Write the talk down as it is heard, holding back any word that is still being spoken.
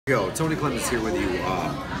Go. Tony Clements here with you.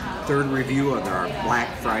 Third review of our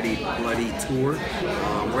Black Friday Bloody Tour.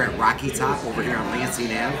 We're at Rocky Top over here on Lansing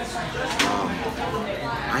Ave.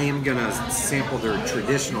 I am gonna sample their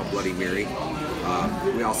traditional Bloody Mary.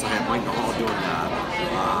 We also have Mike Hall doing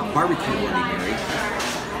barbecue Bloody Mary.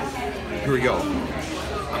 Here we go.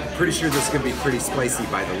 I'm pretty sure this is gonna be pretty spicy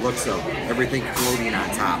by the looks of everything floating on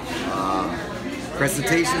top.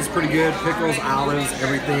 Presentation is pretty good. Pickles, olives,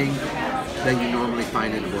 everything that you normally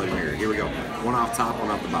find in a Bloody Mary. Here we go. One off top, one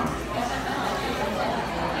off the bottom.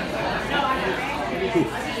 Whew.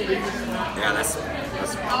 Yeah, that's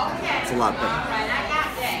a lot of pepper.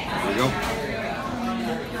 Here we go.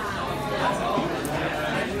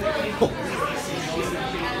 Oh.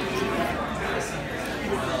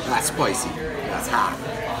 That's spicy. That's hot.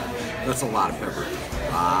 That's a lot of pepper.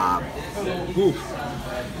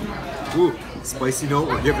 Spicy note,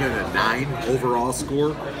 we're giving it a 9 overall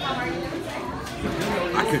score.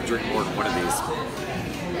 I could drink more than one of these.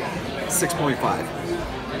 6.5.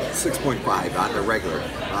 6.5 on the regular.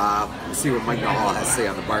 Let's see what Mike Hall has to say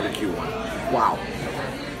on the barbecue one. Wow.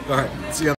 All right, see you.